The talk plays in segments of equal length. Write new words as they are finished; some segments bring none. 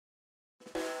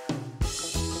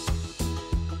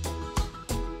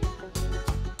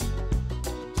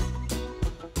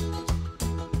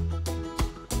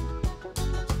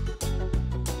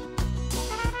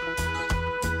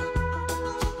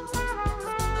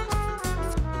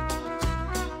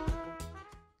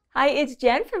Hi, it's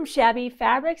Jen from Shabby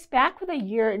Fabrics, back with a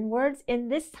year in words,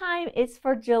 and this time it's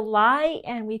for July,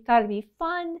 and we thought it'd be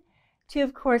fun to,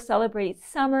 of course, celebrate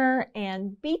summer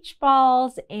and beach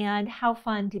balls, and how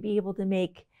fun to be able to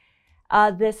make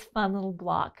this fun little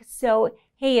block. So,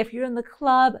 hey, if you're in the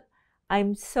club,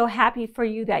 I'm so happy for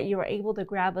you that you were able to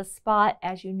grab a spot.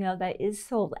 As you know, that is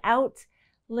sold out.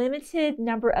 Limited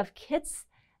number of kits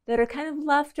that are kind of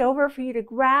left over for you to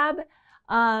grab.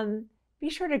 Be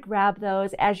sure to grab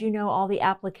those. As you know, all the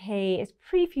applique is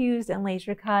pre-fused and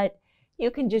laser cut.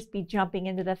 You can just be jumping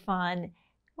into the fun.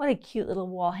 What a cute little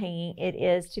wall hanging it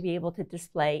is to be able to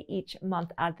display each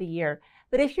month out of the year.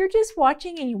 But if you're just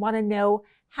watching and you want to know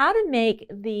how to make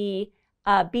the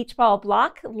beach ball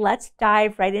block, let's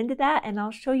dive right into that and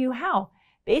I'll show you how.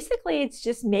 Basically, it's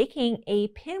just making a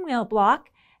pinwheel block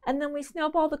and then we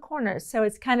snowball the corners. So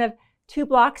it's kind of two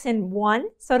blocks in one,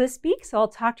 so to speak. So I'll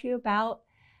talk to you about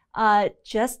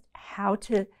just how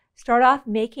to start off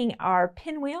making our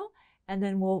pinwheel, and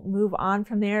then we'll move on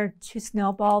from there to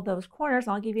snowball those corners.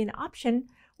 I'll give you an option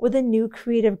with a new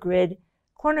Creative Grid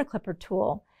corner clipper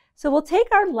tool. So we'll take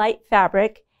our light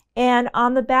fabric, and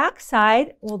on the back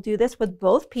side, we'll do this with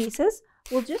both pieces.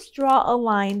 We'll just draw a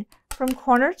line from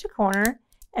corner to corner,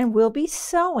 and we'll be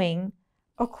sewing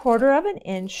 1/4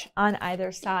 inch on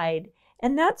either side.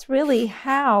 And that's really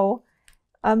how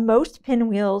most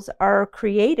pinwheels are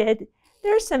created.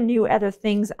 There's some new other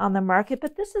things on the market,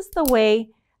 but this is the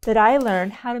way that I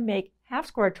learned how to make half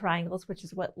square triangles, which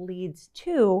is what leads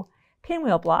to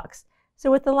pinwheel blocks.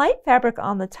 So with the light fabric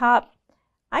on the top,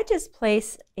 I just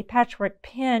place a patchwork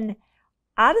pin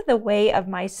out of the way of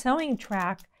my sewing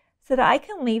track so that I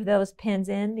can leave those pins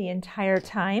in the entire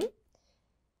time.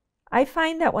 I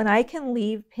find that when I can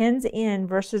leave pins in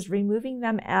versus removing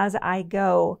them as I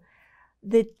go,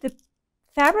 the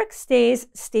fabric stays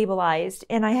stabilized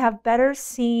and I have better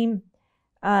seam.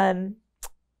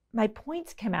 My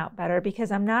points come out better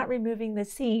because I'm not removing the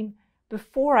seam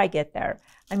before I get there.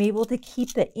 I'm able to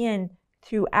keep the in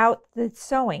throughout the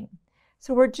sewing.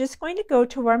 So we're just going to go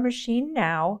to our machine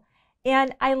now,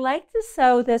 and I like to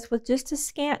sew this with just a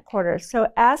scant quarter.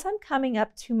 So as I'm coming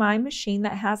up to my machine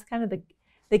that has kind of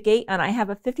the gate on, I have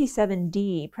a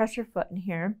 57D pressure foot in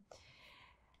here.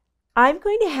 I'm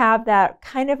going to have that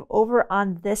kind of over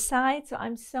on this side, so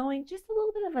I'm sewing just a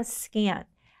little bit of a scant.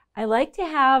 I like to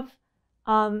have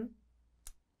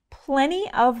plenty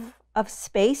of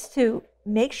space to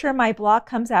make sure my block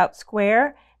comes out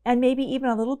square, and maybe even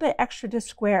a little bit extra to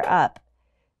square up.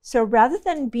 So rather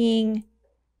than being,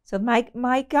 so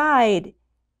my guide,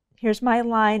 here's my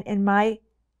line, and my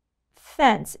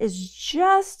fence is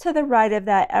just to the right of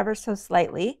that ever so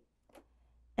slightly.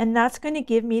 And that's going to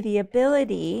give me the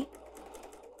ability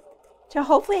to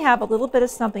hopefully have a little bit of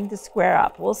something to square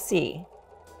up. We'll see.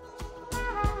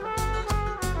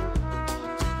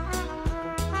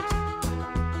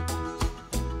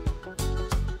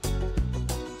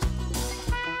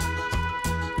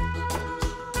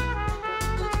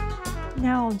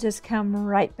 Now I'll just come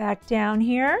right back down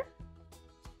here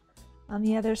on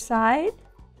the other side.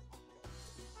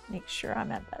 Make sure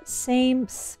I'm at that same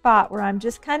spot where I'm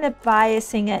just kind of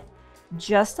biasing it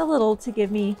just a little to give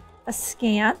me a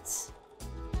scant.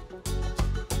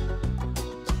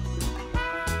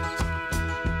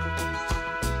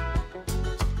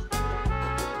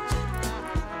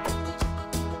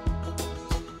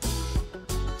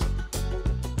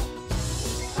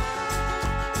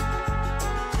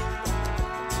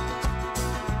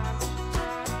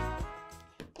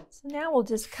 So now we'll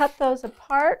just cut those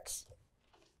apart.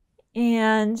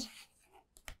 And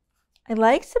I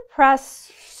like to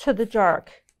press to the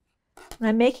dark. When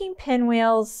I'm making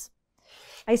pinwheels,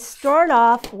 I start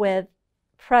off with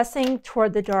pressing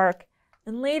toward the dark,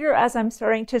 and later as I'm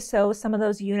starting to sew some of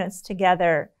those units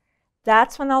together,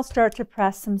 that's when I'll start to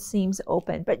press some seams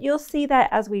open. But you'll see that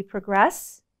as we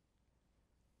progress.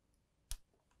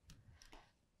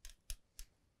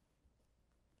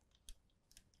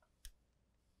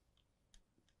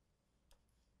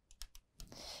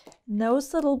 And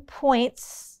those little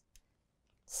points,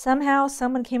 somehow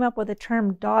someone came up with the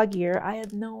term dog ear. I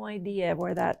have no idea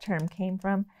where that term came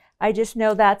from. I just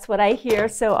know that's what I hear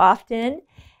so often,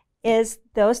 is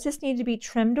those just need to be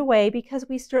trimmed away because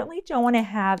we certainly don't want to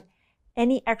have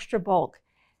any extra bulk.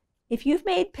 If you've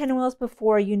made pinwheels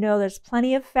before, you know there's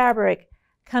plenty of fabric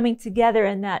coming together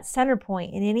in that center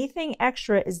point, and anything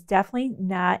extra is definitely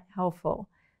not helpful.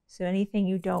 So anything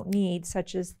you don't need,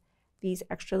 such as these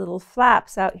extra little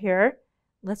flaps out here,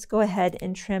 let's go ahead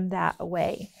and trim that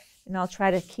away. And I'll try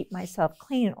to keep myself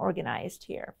clean and organized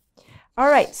here. All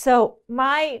right, so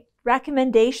my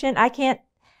recommendation,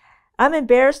 I'm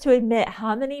embarrassed to admit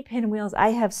how many pinwheels I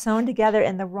have sewn together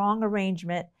in the wrong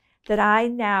arrangement that I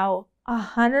now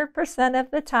 100% of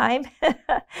the time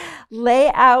lay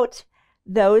out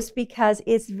those because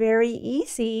it's very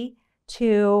easy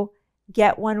to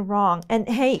get one wrong. And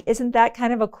hey, isn't that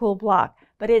kind of a cool block?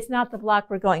 But it's not the block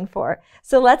we're going for.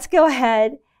 So let's go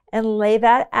ahead and lay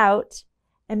that out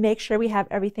and make sure we have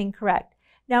everything correct.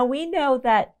 Now we know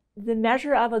that the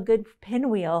measure of a good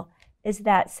pinwheel is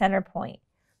that center point.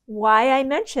 Why I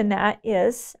mention that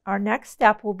is our next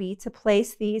step will be to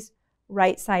place these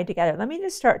right side together. Let me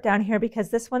just start down here because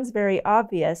this one's very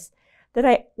obvious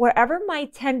that wherever my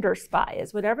tender spot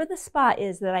is, whatever the spot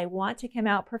is that I want to come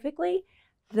out perfectly,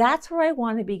 that's where I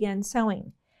want to begin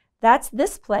sewing. That's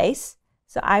this place.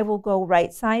 So I will go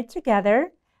right side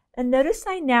together. And notice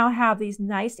I now have these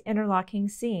nice interlocking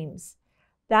seams.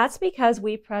 That's because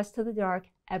we press to the dark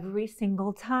every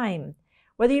single time.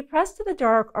 Whether you press to the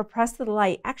dark or press to the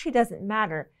light actually doesn't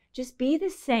matter. Just be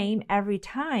the same every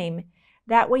time.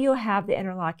 That way you'll have the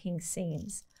interlocking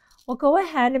seams. We'll go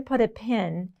ahead and put a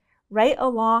pin right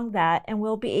along that, and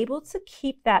we'll be able to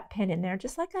keep that pin in there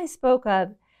just like I spoke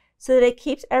of so that it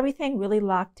keeps everything really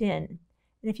locked in.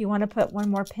 And if you want to put one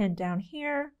more pin down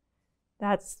here,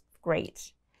 that's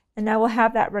great. And now we'll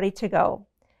have that ready to go.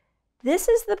 This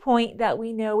is the point that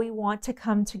we know we want to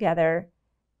come together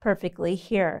perfectly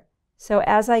here. So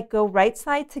as I go right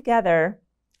side together,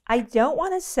 I don't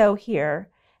want to sew here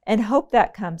and hope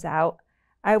that comes out.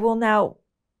 I will now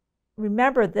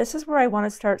remember this is where I want to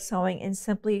start sewing and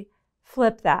simply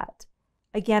flip that.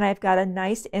 Again, I've got a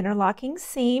nice interlocking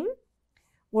seam.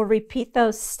 We'll repeat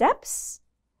those steps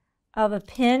of a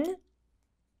pin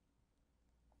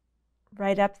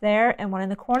right up there and one in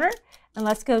the corner. And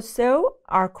let's go sew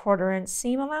our 1/4 inch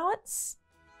seam allowance.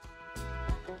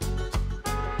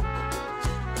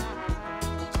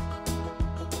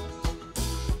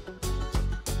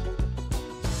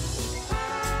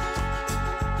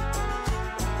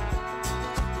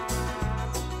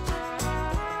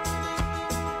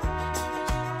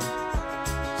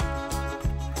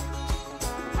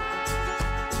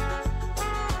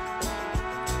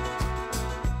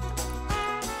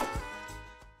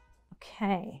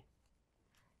 Okay,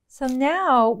 so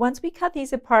now once we cut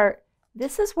these apart,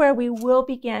 this is where we will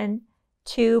begin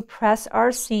to press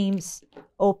our seams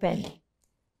open.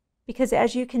 Because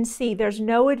as you can see, there's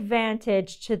no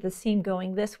advantage to the seam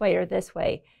going this way or this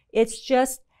way. It's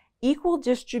just equal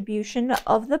distribution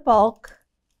of the bulk.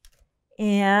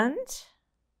 And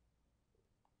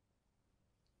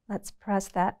let's press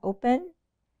that open.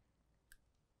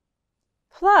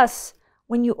 Plus,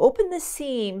 when you open the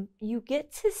seam, you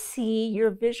get to see your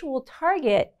visual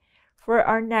target for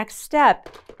our next step,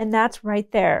 and that's right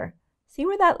there. See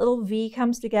where that little V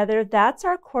comes together? That's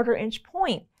our 1/4 inch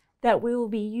point that we will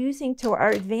be using to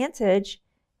our advantage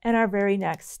in our very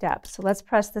next step. So let's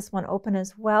press this one open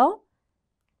as well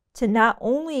to not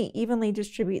only evenly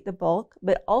distribute the bulk,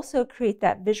 but also create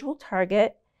that visual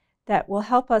target that will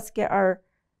help us get our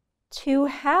 2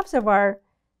 halves of our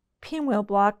pinwheel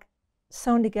block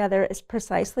sewn together as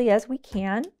precisely as we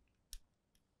can.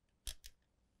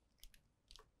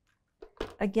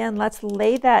 Again, let's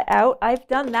lay that out. I've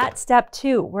done that step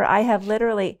too, where I have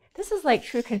literally, this is like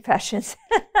true confessions.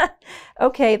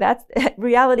 Okay, that's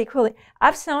reality quilting.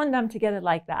 I've sewn them together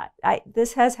like that.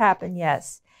 This has happened,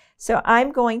 yes. So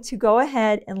I'm going to go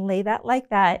ahead and lay that like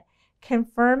that,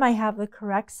 confirm I have the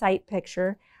correct sight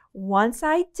picture. Once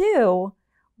I do,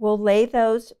 we'll lay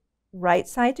those right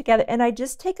side together, and I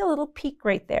just take a little peek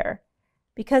right there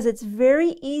because it's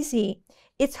very easy.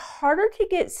 It's harder to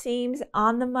get seams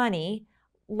on the money,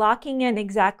 locking in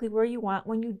exactly where you want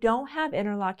when you don't have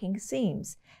interlocking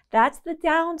seams. That's the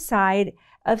downside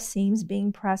of seams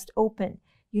being pressed open.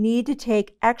 You need to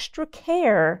take extra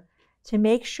care to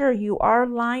make sure you are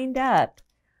lined up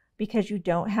because you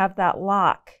don't have that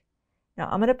lock. Now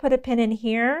I'm going to put a pin in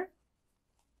here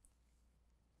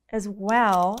as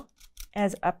well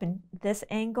as up in this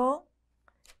angle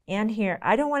and here.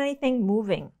 I don't want anything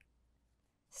moving.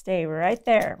 Stay right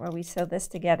there where we sew this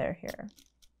together here.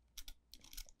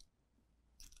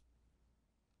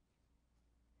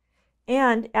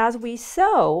 And as we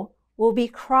sew, we'll be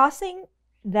crossing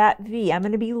that V. I'm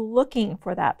going to be looking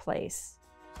for that place.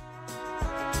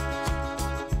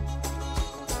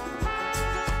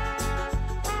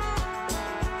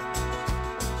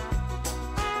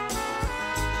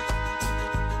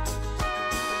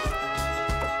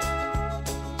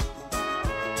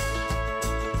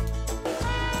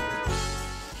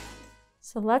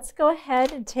 So let's go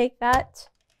ahead and take that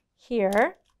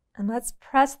here and let's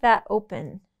press that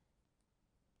open.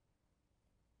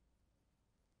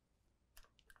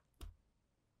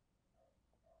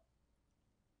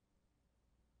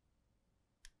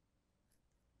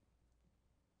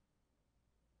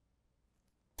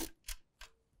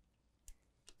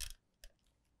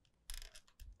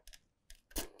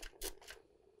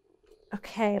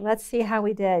 Okay, let's see how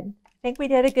we did. I think we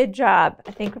did a good job.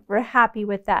 I think we're happy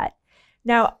with that.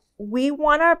 Now, we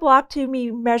want our block to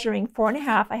be measuring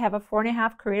 4.5. I have a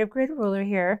 4.5 Creative Grid ruler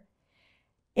here.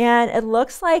 And it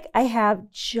looks like I have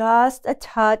just a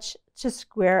touch to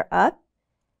square up,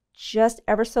 just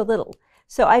ever so little.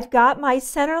 So I've got my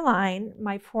center line,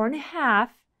 my 4.5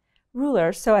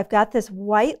 ruler. So I've got this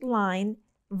white line,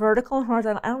 vertical and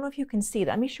horizontal. I don't know if you can see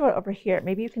that. Let me show it over here.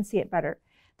 Maybe you can see it better.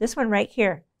 This one right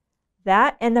here.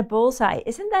 That and the bullseye.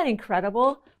 Isn't that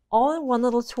incredible? All in one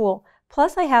little tool.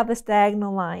 Plus I have this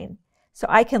diagonal line. So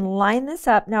I can line this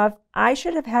up. Now, if I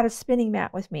should have had a spinning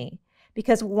mat with me,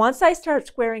 because once I start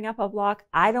squaring up a block,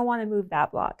 I don't want to move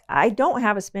that block. I don't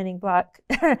have a spinning block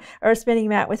or a spinning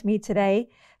mat with me today.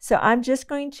 So I'm just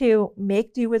going to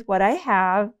make do with what I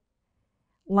have,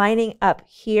 lining up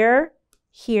here,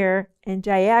 here, and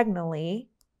diagonally,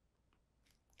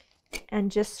 and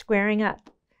just squaring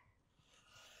up.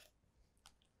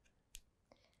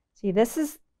 See, this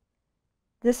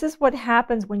is what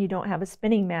happens when you don't have a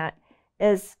spinning mat,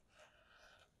 is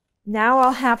now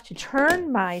I'll have to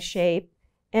turn my shape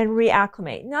and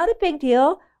reacclimate. Not a big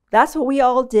deal. That's what we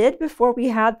all did before we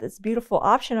had this beautiful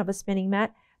option of a spinning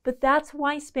mat, but that's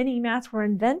why spinning mats were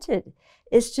invented,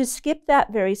 is to skip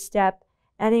that very step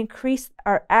and increase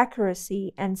our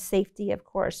accuracy and safety, of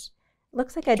course. It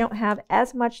looks like I don't have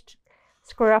as much to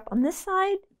square up on this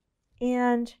side,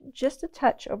 and just a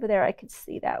touch over there. I could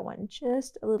see that one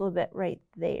just a little bit right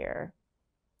there.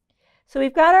 So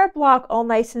we've got our block all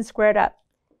nice and squared up.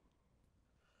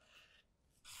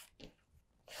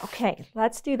 Okay,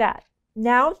 let's do that.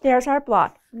 Now there's our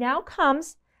block. Now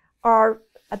comes our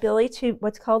ability to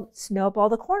what's called snowball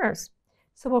the corners.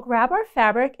 So we'll grab our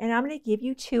fabric, and I'm going to give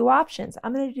you two options.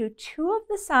 I'm going to do two of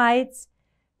the sides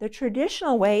the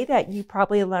traditional way that you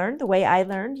probably learned, the way I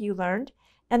learned, you learned,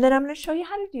 and then I'm going to show you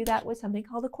how to do that with something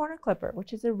called a corner clipper,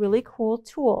 which is a really cool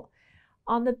tool.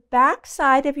 On the back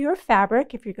side of your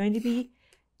fabric, if you're going to be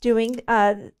doing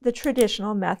the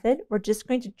traditional method, we're just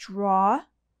going to draw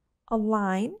a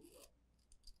line,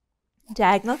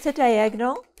 diagonal to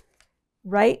diagonal,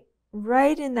 right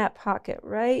in that pocket,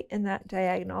 right in that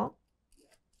diagonal.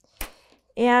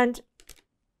 And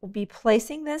we'll be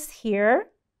placing this here,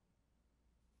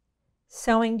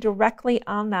 sewing directly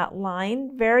on that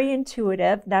line. Very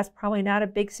intuitive. That's probably not a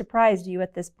big surprise to you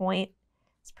at this point.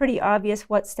 It's pretty obvious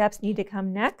what steps need to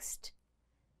come next.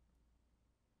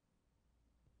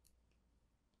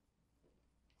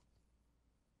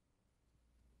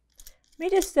 Let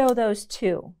me just sew those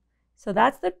two. So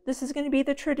this is going to be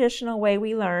the traditional way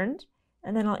we learned,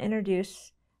 and then I'll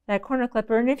introduce that corner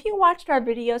clipper. And if you watched our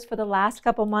videos for the last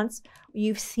couple months,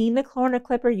 you've seen the corner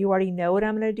clipper, you already know what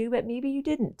I'm going to do, but maybe you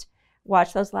didn't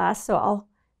watch those last, so I'll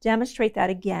demonstrate that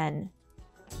again.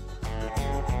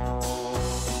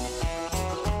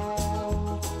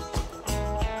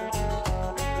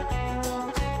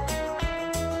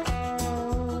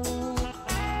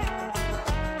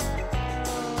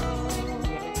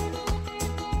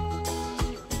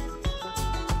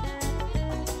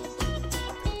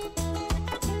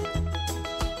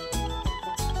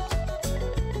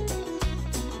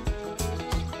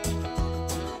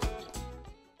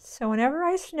 So whenever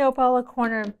I snowball a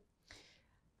corner,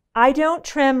 I don't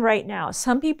trim right now.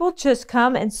 Some people just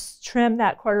come and trim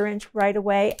that 1/4 inch right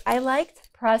away. I like to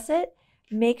press it,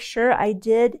 make sure I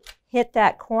did hit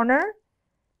that corner,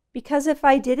 because if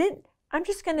I didn't, I'm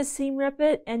just going to seam rip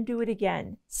it and do it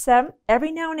again.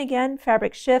 Every now and again,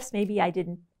 fabric shifts. Maybe I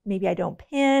don't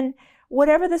pin,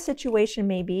 whatever the situation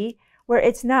may be, where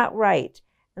it's not right.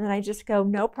 And then I just go,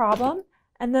 no problem.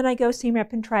 And then I go seam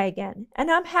rip and try again.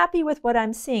 And I'm happy with what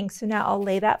I'm seeing. So now I'll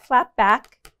lay that flat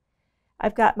back.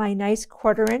 I've got my nice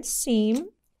 1/4 inch seam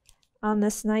on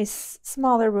this nice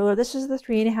smaller ruler. This is the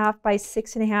 3.5 by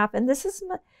 6.5. And this is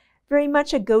very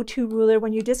much a go-to ruler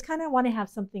when you just kind of want to have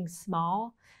something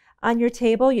small on your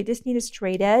table. You just need a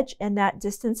straight edge, and that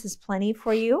distance is plenty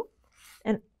for you.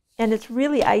 And it's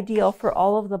really ideal for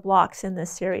all of the blocks in this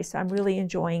series. So I'm really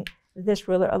enjoying this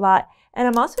ruler a lot. And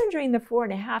I'm also enjoying the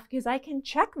 4.5 because I can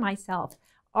check myself.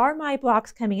 Are my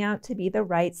blocks coming out to be the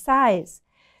right size?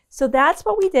 So that's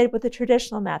what we did with the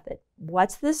traditional method.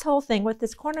 What's this whole thing with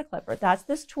this corner clipper? That's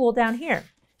this tool down here.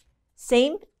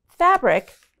 Same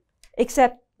fabric,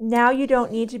 except now you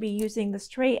don't need to be using the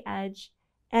straight edge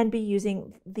and be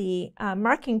using the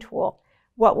marking tool.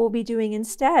 What we'll be doing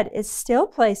instead is still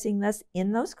placing this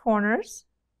in those corners.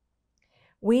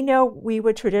 We know we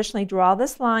would traditionally draw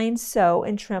this line, sew,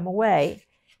 and trim away.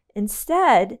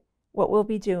 Instead, what we'll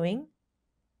be doing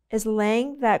is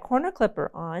laying that corner clipper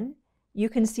on. You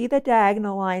can see the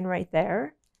diagonal line right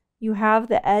there. You have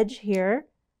the edge here,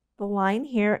 the line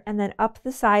here and then up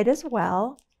the side as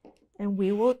well. And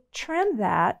we will trim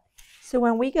that. So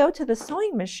when we go to the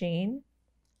sewing machine,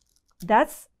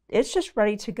 it's just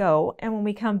ready to go. And when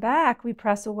we come back, we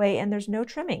press away and there's no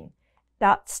trimming.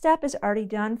 That step is already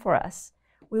done for us.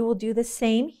 We will do the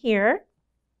same here,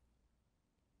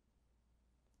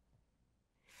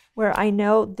 where I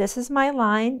know this is my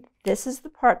line. This is the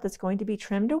part that's going to be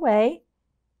trimmed away.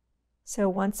 So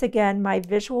once again, my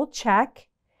visual check.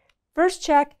 First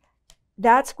check,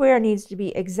 that square needs to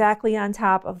be exactly on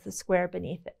top of the square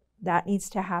beneath it. That needs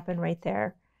to happen right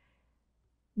there.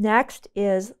 Next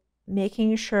is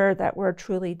making sure that we're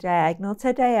truly diagonal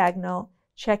to diagonal,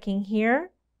 checking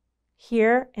here,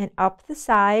 here, and up the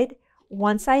side.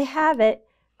 Once I have it,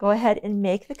 go ahead and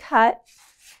make the cut.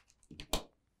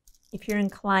 If you're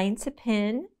inclined to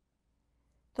pin,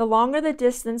 the longer the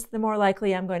distance, the more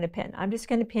likely I'm going to pin. I'm just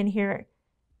going to pin here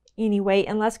anyway,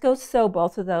 and let's go sew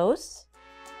both of those.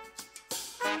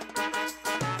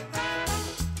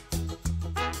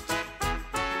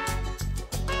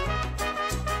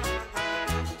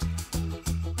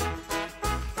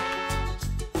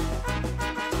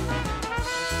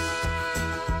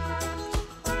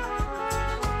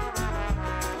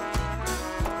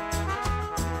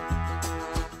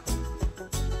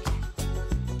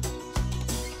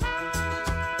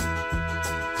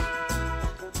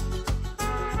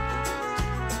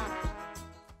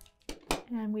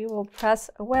 And we will press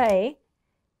away.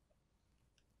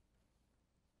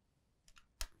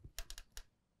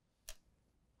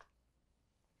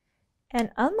 And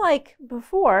unlike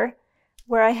before,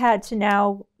 where I had to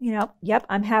now, yep,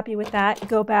 I'm happy with that,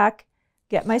 go back,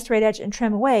 get my straight edge and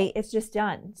trim away, it's just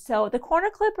done. So the corner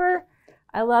clipper,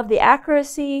 I love the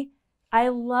accuracy. I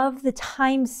love the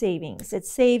time savings. It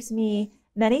saves me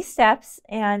many steps,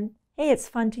 and hey, it's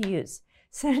fun to use.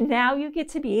 So now you get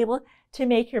to be able to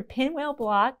make your pinwheel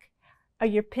block or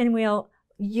your pinwheel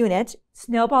unit,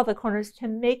 snowball the corners to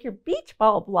make your beach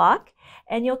ball block,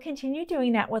 and you'll continue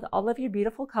doing that with all of your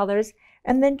beautiful colors.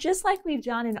 And then just like we've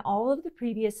done in all of the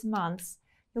previous months,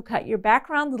 you'll cut your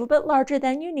background a little bit larger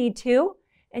than you need to,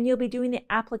 and you'll be doing the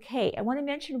applique. I want to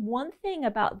mention one thing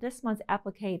about this month's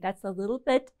applique that's a little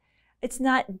bit, it's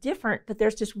not different, but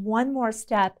there's just one more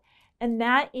step, and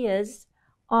that is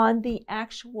on the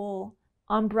actual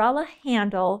umbrella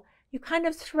handle. You kind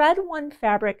of thread one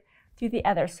fabric through the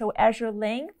other. So as you're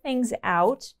laying things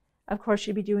out, of course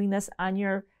you'll be doing this on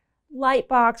your light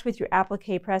box with your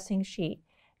applique pressing sheet.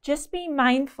 Just be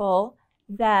mindful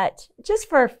that just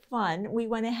for fun, we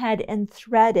went ahead and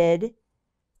threaded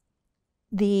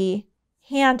the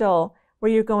handle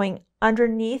where you're going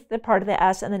underneath the part of the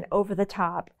S and then over the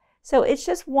top. So it's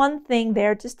just one thing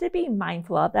there just to be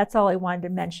mindful of. That's all I wanted to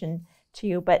mention to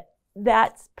you. But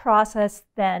that process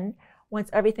then, once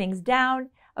everything's down,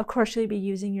 of course you'll be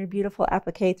using your beautiful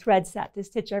applique thread set to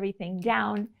stitch everything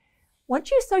down.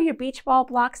 Once you sew your beach ball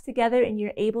blocks together and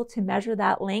you're able to measure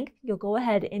that length, you'll go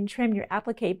ahead and trim your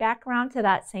applique background to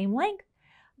that same length.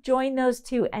 Join those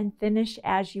two and finish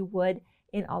as you would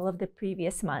in all of the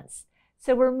previous months.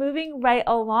 So we're moving right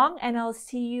along, and I'll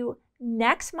see you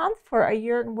next month for A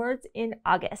Year in Words in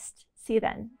August. See you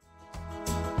then.